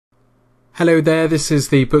Hello there, this is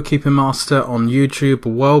the Bookkeeping Master on YouTube.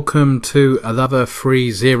 Welcome to another free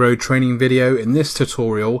Xero training video. In this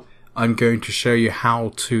tutorial, I'm going to show you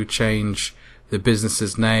how to change the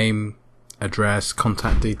business's name, address,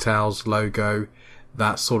 contact details, logo,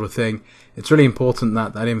 that sort of thing. It's really important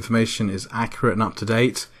that that information is accurate and up to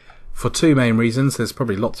date for two main reasons. There's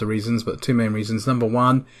probably lots of reasons, but two main reasons. Number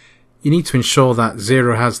one, you need to ensure that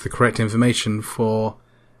Xero has the correct information for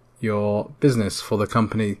your business, for the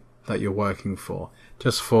company that you're working for,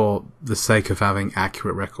 just for the sake of having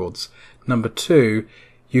accurate records. Number two,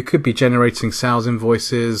 you could be generating sales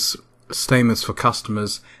invoices, statements for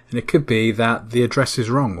customers, and it could be that the address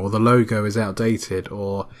is wrong, or the logo is outdated,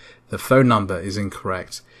 or the phone number is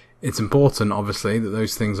incorrect. It's important, obviously, that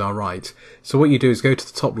those things are right. So what you do is go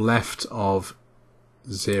to the top left of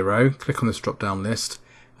Xero, click on this drop down list,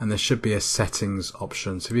 and there should be a settings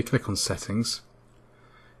option. So if you click on settings,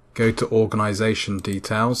 go to organization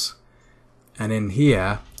details, and in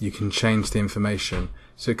here you can change the information.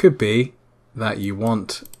 So it could be that you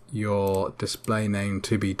want your display name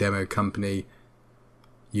to be Demo Company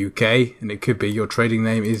UK, and it could be your trading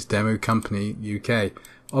name is Demo Company UK.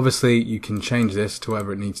 Obviously you can change this to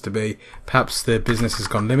whatever it needs to be. Perhaps the business has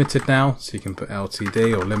gone limited now, so you can put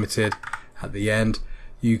LTD or limited at the end.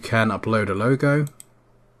 You can upload a logo.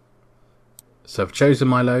 So I've chosen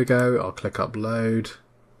my logo, I'll click upload.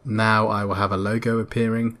 Now I will have a logo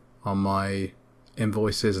appearing on my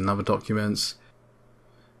invoices and other documents.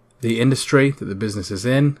 The industry that the business is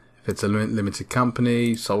in, if it's a limited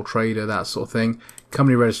company, sole trader, that sort of thing.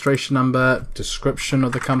 Company registration number, description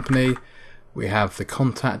of the company. We have the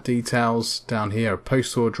contact details down here, a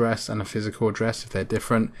postal address and a physical address if they're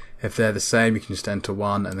different. If they're the same, you can just enter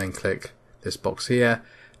one and then click this box here.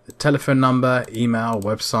 The telephone number, email,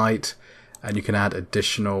 website, and you can add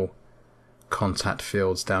additional contact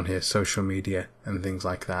fields down here, social media and things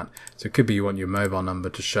like that. So it could be you want your mobile number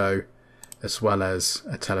to show as well as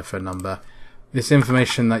a telephone number. This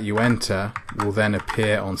information that you enter will then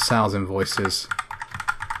appear on sales invoices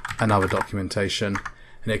and other documentation.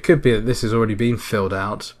 And it could be that this has already been filled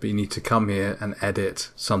out, but you need to come here and edit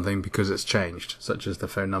something because it's changed, such as the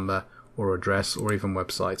phone number or address or even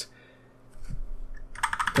website.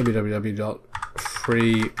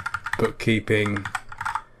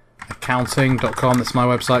 www.freebookkeepingaccounting.com, that's my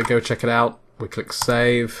website, go check it out. We click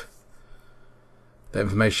save. The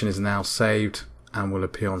information is now saved and will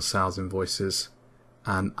appear on sales invoices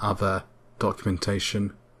and other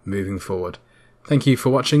documentation moving forward. Thank you for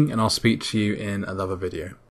watching, and I'll speak to you in another video.